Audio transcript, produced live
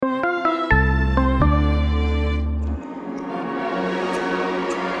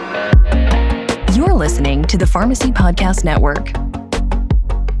listening to the Pharmacy Podcast Network.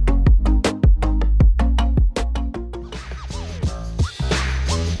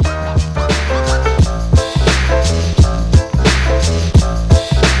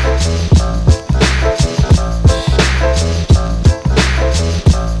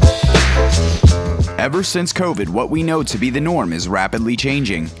 Ever since COVID, what we know to be the norm is rapidly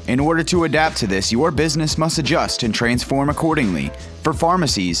changing. In order to adapt to this, your business must adjust and transform accordingly. For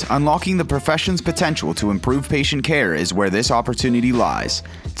pharmacies, unlocking the profession's potential to improve patient care is where this opportunity lies.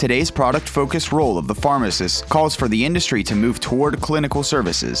 Today's product-focused role of the pharmacist calls for the industry to move toward clinical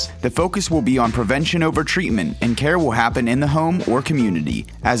services. The focus will be on prevention over treatment, and care will happen in the home or community.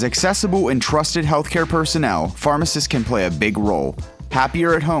 As accessible and trusted healthcare personnel, pharmacists can play a big role.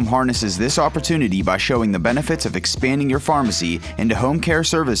 Happier at Home harnesses this opportunity by showing the benefits of expanding your pharmacy into home care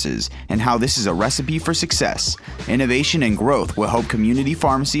services and how this is a recipe for success. Innovation and growth will help community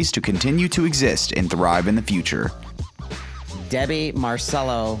pharmacies to continue to exist and thrive in the future. Debbie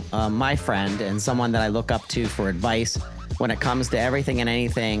Marcello, my friend and someone that I look up to for advice when it comes to everything and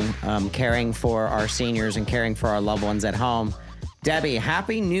anything, caring for our seniors and caring for our loved ones at home. Debbie,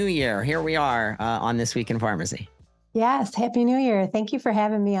 Happy New Year. Here we are on This Week in Pharmacy. Yes, Happy New Year. Thank you for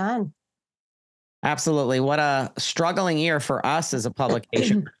having me on. Absolutely. What a struggling year for us as a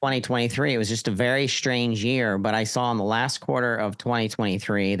publication for 2023. It was just a very strange year, but I saw in the last quarter of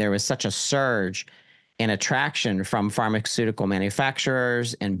 2023, there was such a surge in attraction from pharmaceutical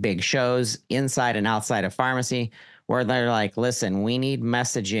manufacturers and big shows inside and outside of pharmacy, where they're like, listen, we need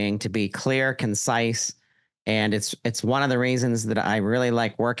messaging to be clear, concise. And it's one of the reasons that I really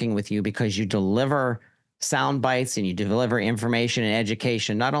like working with you, because you deliver sound bites and you deliver information and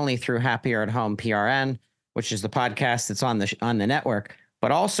education, not only through Happier at Home PRN, which is the podcast that's on the network,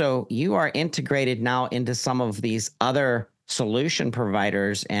 but also you are integrated now into some of these other solution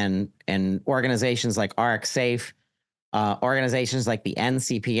providers and organizations like RxSafe, organizations like the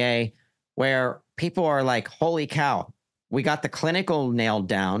NCPA, where people are like, holy cow, we got the clinical nailed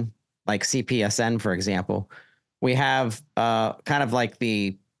down, like CPSN, for example. We have kind of like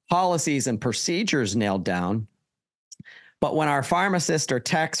the policies and procedures nailed down. But when our pharmacist or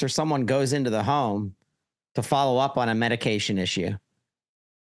techs or someone goes into the home to follow up on a medication issue,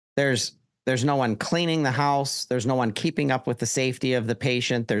 there's no one cleaning the house. There's no one keeping up with the safety of the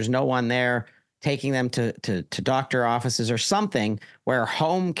patient. There's no one there taking them to doctor offices or something, where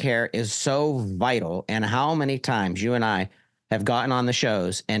home care is so vital. And how many times you and I have gotten on the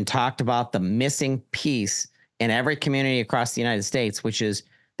shows and talked about the missing piece in every community across the United States, which is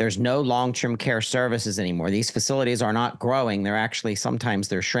there's no long-term care services anymore. These facilities are not growing. Sometimes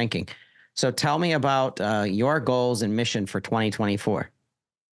they're shrinking. So tell me about your goals and mission for 2024.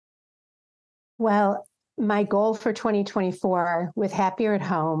 Well, my goal for 2024 with Happier at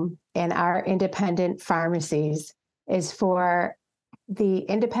Home and our independent pharmacies is for the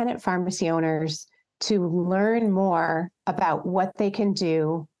independent pharmacy owners to learn more about what they can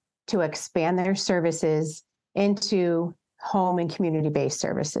do to expand their services into home and community-based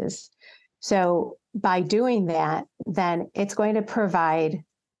services. So by doing that, then it's going to provide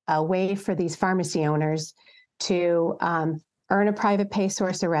a way for these pharmacy owners to earn a private pay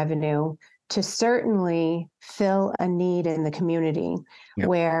source of revenue, to certainly fill a need in the community. Yep.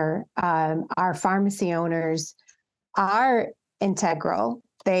 Where our pharmacy owners are integral.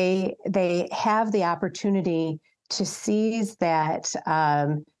 They have the opportunity to seize that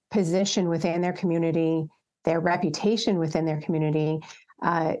position within their community, their reputation within their community,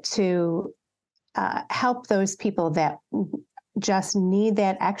 to help those people that just need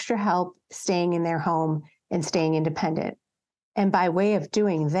that extra help staying in their home and staying independent. And by way of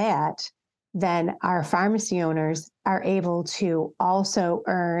doing that, then our pharmacy owners are able to also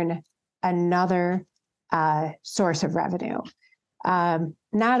earn another source of revenue,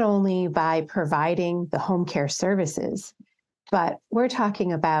 not only by providing the home care services, but we're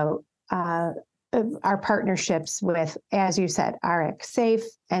talking about our partnerships with, as you said, RxSafe,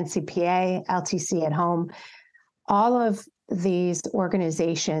 NCPA, LTC at Home. All of these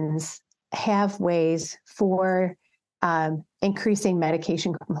organizations have ways for increasing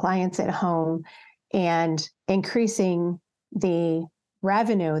medication compliance at home and increasing the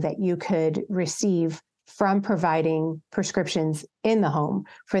revenue that you could receive from providing prescriptions in the home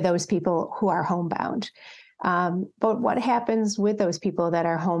for those people who are homebound. But what happens with those people that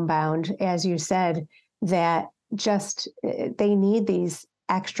are homebound, as you said, that just they need these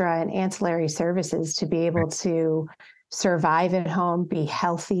extra and ancillary services to be able to survive at home, be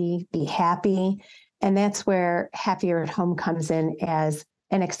healthy, be happy. And that's where Happier at Home comes in as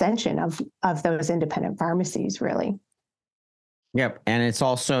an extension of those independent pharmacies, really. Yep. And it's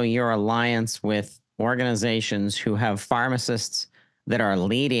also your alliance with organizations who have pharmacists that are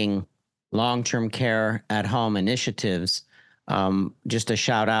leading long-term care at home initiatives. Just a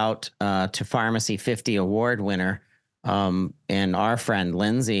shout out to Pharmacy 50 award winner and our friend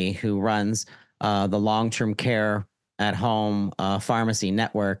Lindsay, who runs the long-term care at home pharmacy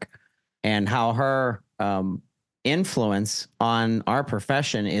network, and how her influence on our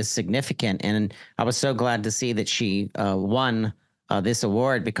profession is significant. And I was so glad to see that she won this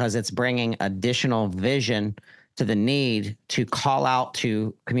award, because it's bringing additional vision to the need to call out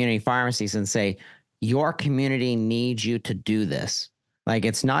to community pharmacies and say, your community needs you to do this. Like,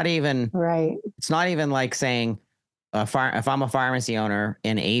 it's not even Right. It's not even like saying, if I'm a pharmacy owner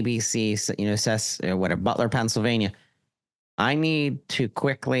in ABC, says Butler, Pennsylvania, I need to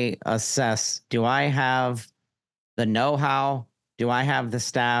quickly assess: do I have the know-how? Do I have the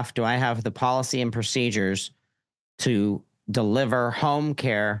staff? Do I have the policy and procedures to deliver home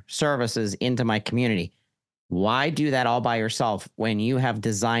care services into my community? Why do that all by yourself when you have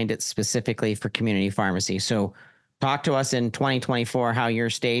designed it specifically for community pharmacy? So talk to us in 2024 how you're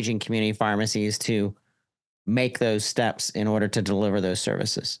staging community pharmacies to make those steps in order to deliver those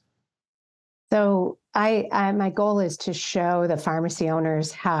services. So my goal is to show the pharmacy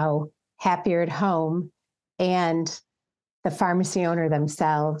owners how Happier at Home and the pharmacy owner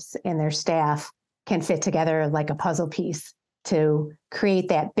themselves and their staff can fit together like a puzzle piece to create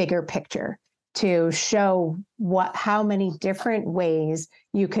that bigger picture, to show how many different ways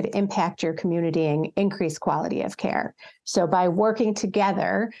you could impact your community and increase quality of care. So by working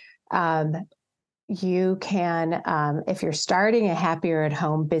together, you can, if you're starting a Happier at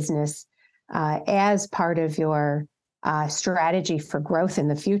Home business as part of your strategy for growth in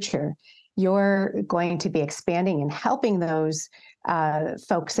the future, you're going to be expanding and helping those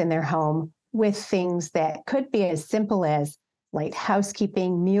folks in their home with things that could be as simple as light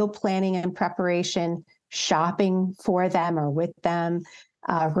housekeeping, meal planning and preparation, shopping for them or with them,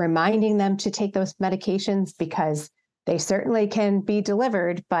 reminding them to take those medications, because they certainly can be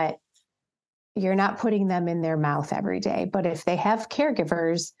delivered, but you're not putting them in their mouth every day. But if they have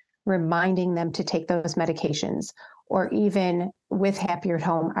caregivers, reminding them to take those medications, or even with Happier at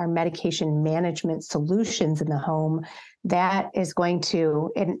Home, our medication management solutions in the home, that is going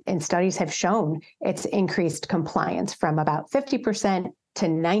to, and studies have shown, it's increased compliance from about 50% to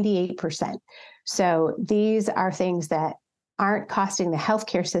 98%. So these are things that aren't costing the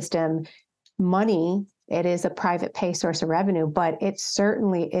healthcare system money. It is a private pay source of revenue, but it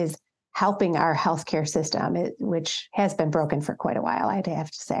certainly is helping our healthcare system, which has been broken for quite a while, I'd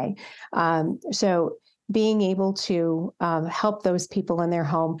have to say. So being able to help those people in their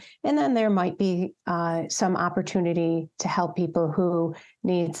home, and then there might be some opportunity to help people who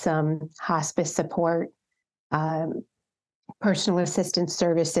need some hospice support, personal assistance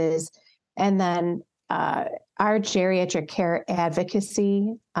services, and then our geriatric care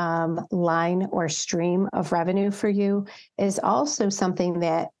advocacy line or stream of revenue for you is also something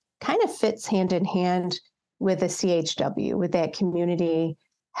that kind of fits hand in hand with the CHW, with that community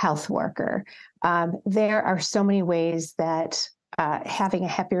health worker. There are so many ways that having a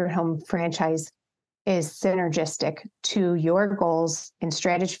Happier at Home franchise is synergistic to your goals and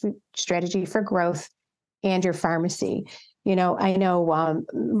strategy for growth and your pharmacy. I know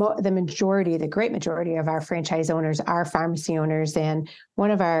the great majority of our franchise owners are pharmacy owners. And one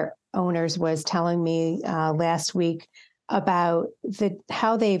of our owners was telling me last week about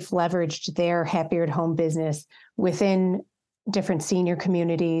how they've leveraged their Happier at Home business within different senior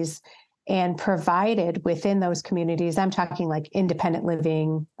communities and provided within those communities, I'm talking like independent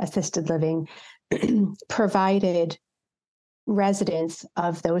living, assisted living, provided residents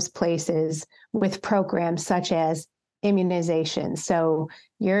of those places with programs such as immunization. So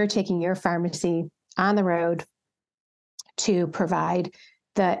you're taking your pharmacy on the road to provide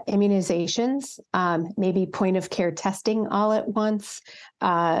the immunizations, maybe point of care testing all at once,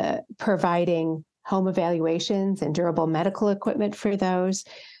 providing home evaluations and durable medical equipment for those.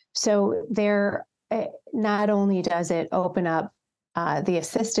 So there, not only does it open up the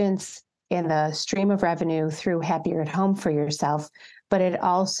assistance and the stream of revenue through Happier at Home for yourself, but it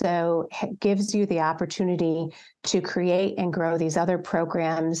also gives you the opportunity to create and grow these other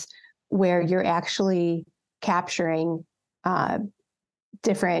programs where you're actually capturing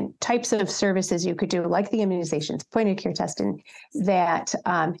different types of services you could do, like the immunizations, point of care testing, that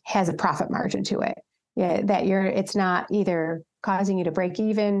has a profit margin to it. Yeah, it's not either causing you to break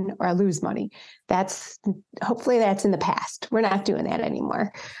even or lose money. Hopefully that's in the past. We're not doing that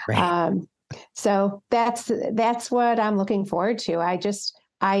anymore. Right. So that's what I'm looking forward to.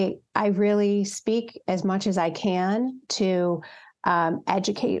 I really speak as much as I can to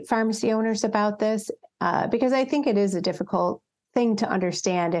educate pharmacy owners about this, because I think it is a difficult thing to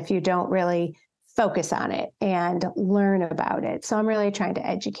understand if you don't really focus on it and learn about it. So I'm really trying to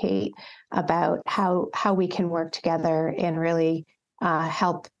educate about how we can work together and really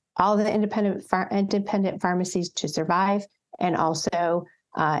help all the independent pharmacies to survive, and also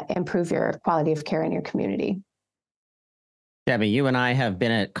improve your quality of care in your community. Debbie, you and I have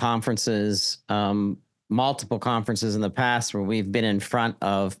been at conferences, multiple conferences in the past, where we've been in front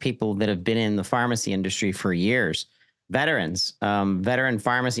of people that have been in the pharmacy industry for years, veterans, veteran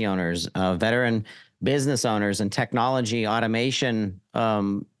pharmacy owners, veteran business owners, and technology automation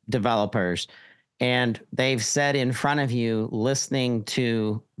developers. And they've said in front of you, listening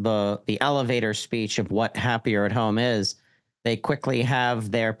to the elevator speech of what Happier at Home is, they quickly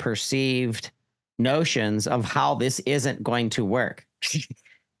have their perceived notions of how this isn't going to work.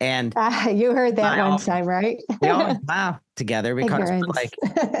 And you heard that one time, right? We always laugh together because we're like,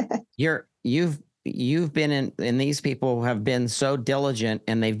 you've been in these people have been so diligent,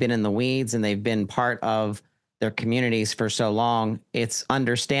 and they've been in the weeds, and they've been part of their communities for so long. It's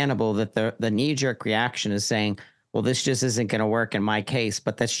understandable that the knee-jerk reaction is saying, well, this just isn't going to work in my case,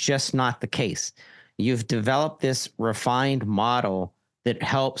 but that's just not the case. You've developed this refined model that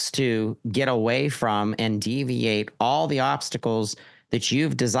helps to get away from and deviate all the obstacles that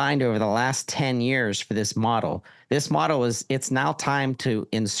you've designed over the last 10 years for this model. This model it's now time to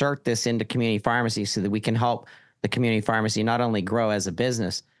insert this into community pharmacy so that we can help the community pharmacy not only grow as a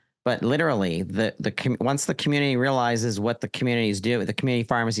business, but literally once the community realizes what the community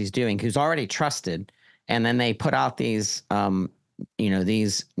pharmacy is doing, who's already trusted, and then they put out these,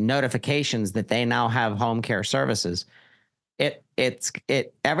 these notifications that they now have home care services.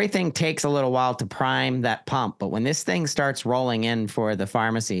 Everything takes a little while to prime that pump, but when this thing starts rolling in for the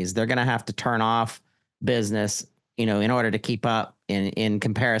pharmacies, they're going to have to turn off business, in order to keep up in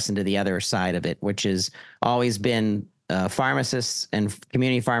comparison to the other side of it, which has always been pharmacists and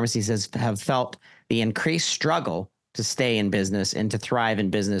community pharmacies have felt the increased struggle to stay in business and to thrive in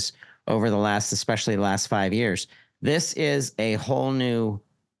business over especially the last 5 years. This is a whole new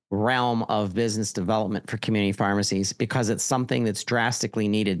realm of business development for community pharmacies because it's something that's drastically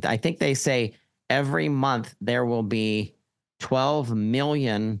needed. I think they say every month there will be 12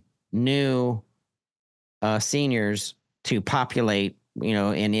 million new seniors to populate,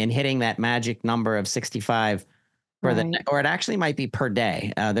 in hitting that magic number of 65 or it actually might be per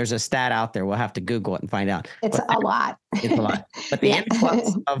day. There's a stat out there. We'll have to Google it and find out. It's a lot. It's a lot. But the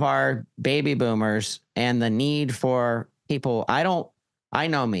influx of our baby boomers and the need for people, I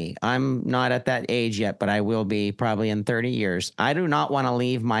know me. I'm not at that age yet, but I will be probably in 30 years. I do not want to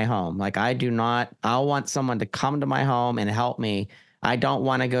leave my home. I want someone to come to my home and help me. I don't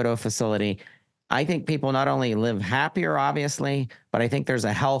want to go to a facility. I think people not only live happier, obviously, but I think there's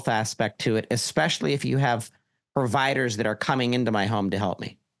a health aspect to it, especially if you have providers that are coming into my home to help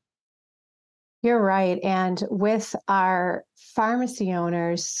me. You're right. And with our pharmacy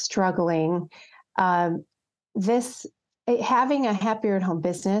owners struggling, having a Happier at Home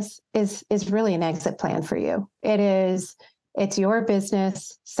business is really an exit plan for you. It's your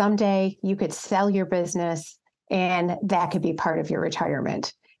business. Someday you could sell your business, and that could be part of your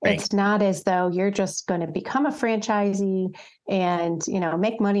retirement. Right. It's not as though you're just going to become a franchisee and,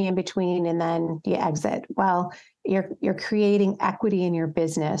 make money in between and then you exit. Well, you're creating equity in your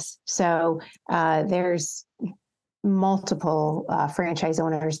business. So there's multiple franchise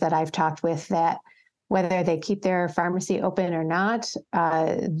owners that I've talked with that whether they keep their pharmacy open or not,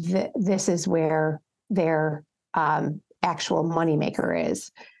 this is where their actual moneymaker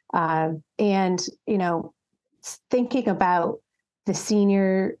is. And, thinking about the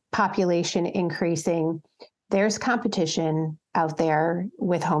senior population increasing, there's competition out there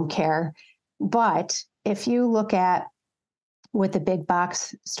with home care. But if you look at what the big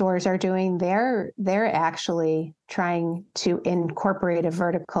box stores are doing, they're actually trying to incorporate a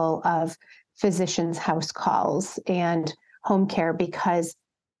vertical of physicians' house calls and home care, because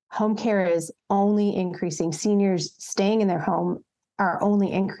home care is only increasing. Seniors staying in their home are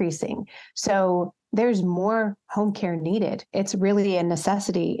only increasing. So there's more home care needed. It's really a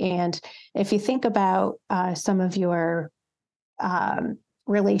necessity. And if you think about some of your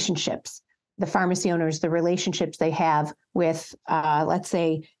relationships, the pharmacy owners, the relationships they have with, let's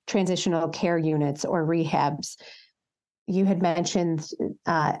say, transitional care units or rehabs, you had mentioned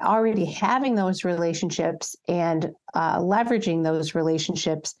already having those relationships and leveraging those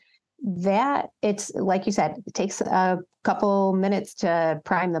relationships. That it's like you said, it takes a couple minutes to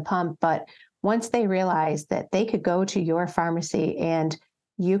prime the pump, but once they realize that they could go to your pharmacy and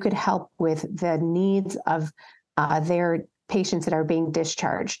you could help with the needs of their patients that are being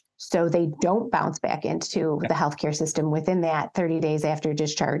discharged so they don't bounce back into the healthcare system within that 30 days after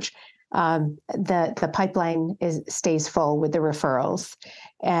discharge. The pipeline stays full with the referrals,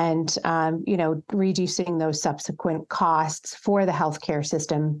 and reducing those subsequent costs for the healthcare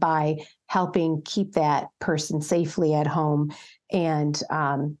system by helping keep that person safely at home, and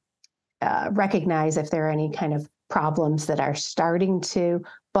recognize if there are any kind of problems that are starting to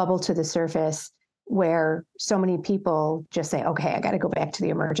bubble to the surface, where so many people just say, okay, I got to go back to the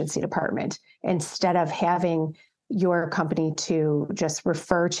emergency department, instead of having your company to just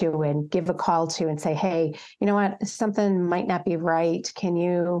refer to and give a call to and say, hey, you know what, something might not be right. Can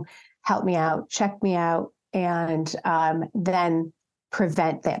you help me out, check me out, and then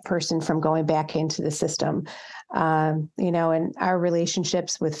prevent that person from going back into the system. And our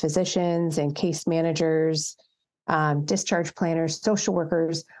relationships with physicians and case managers, discharge planners, social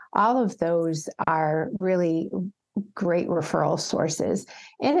workers, all of those are really great referral sources,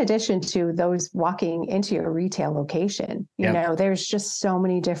 in addition to those walking into your retail location. There's just so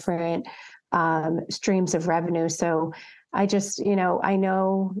many different streams of revenue. So I just, I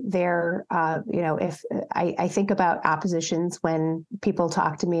know there, if I think about oppositions when people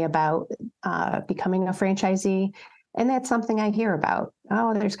talk to me about becoming a franchisee, and that's something I hear about.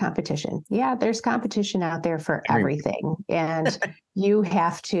 Oh, there's competition. Yeah, there's competition out there for everything. And you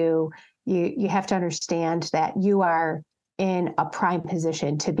have to understand that you are in a prime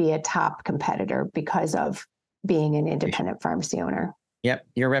position to be a top competitor because of being an independent pharmacy owner. Yep.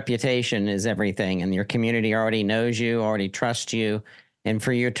 Your reputation is everything, and your community already knows you, already trusts you. And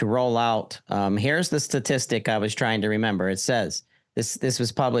for you to roll out, here's the statistic I was trying to remember. It says, this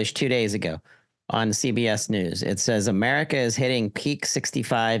was published 2 days ago on CBS News. It says America is hitting peak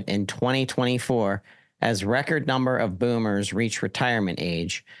 65 in 2024 as record number of boomers reach retirement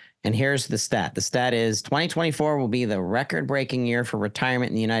age. And here's the stat. The stat is 2024 will be the record-breaking year for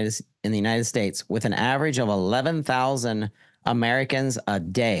retirement in the United States, with an average of 11,000 Americans a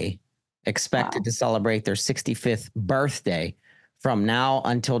day expected to celebrate their 65th birthday from now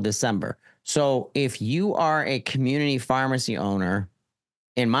until December. So if you are a community pharmacy owner,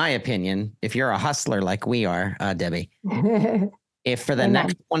 in my opinion, if you're a hustler like we are, Debbie, if for the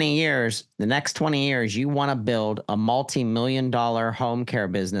next 20 years, you want to build a multi-million-dollar home care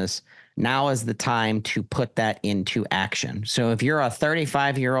business, now is the time to put that into action. So if you're a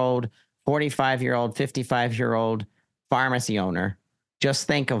 35-year-old, 45-year-old, 55-year-old pharmacy owner, just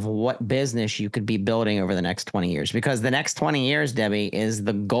think of what business you could be building over the next 20 years, because the next 20 years, Debbie, is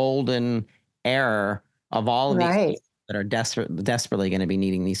the golden era of all of these people that are desperately going to be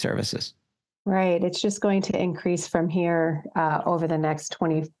needing these services. Right. It's just going to increase from here over the next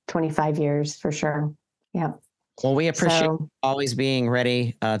 20, 25 years for sure. Yeah. Well, we appreciate always being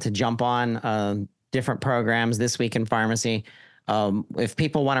ready to jump on different programs this week in pharmacy. If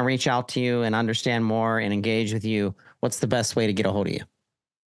people want to reach out to you and understand more and engage with you, what's the best way to get a hold of you?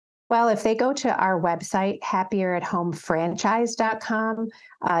 Well, if they go to our website, happieratHomeFranchise.com,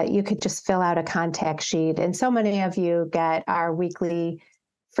 you could just fill out a contact sheet. And so many of you get our weekly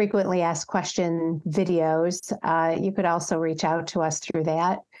frequently asked question videos. You could also reach out to us through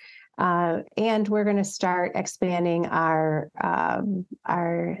that. And we're going to start expanding our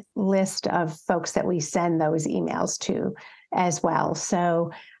list of folks that we send those emails to as well.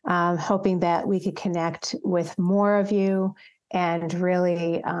 So hoping that we could connect with more of you and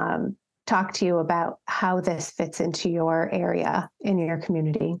really talk to you about how this fits into your area in your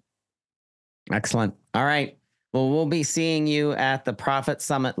community. Excellent. All right. Well, we'll be seeing you at the Profit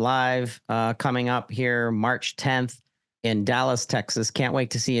Summit Live coming up here March 10th in Dallas, Texas. Can't wait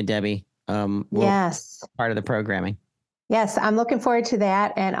to see you, Debbie. Yes. Part of the programming. Yes, I'm looking forward to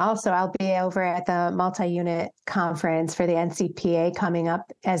that. And also I'll be over at the multi-unit conference for the NCPA coming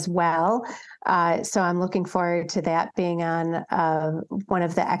up as well. So I'm looking forward to that, being on one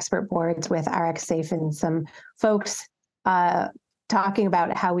of the expert boards with RxSafe and some folks talking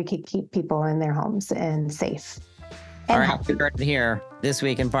about how we could keep people in their homes and safe. All right, we heard it here this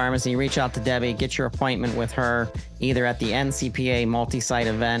week in pharmacy. Reach out to Debbie, get your appointment with her either at the NCPA multi-site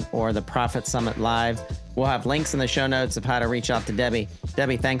event or the Profit Summit Live. We'll have links in the show notes of how to reach out to Debbie.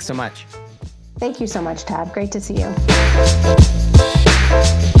 Debbie, thanks so much. Thank you so much, Todd. Great to see you.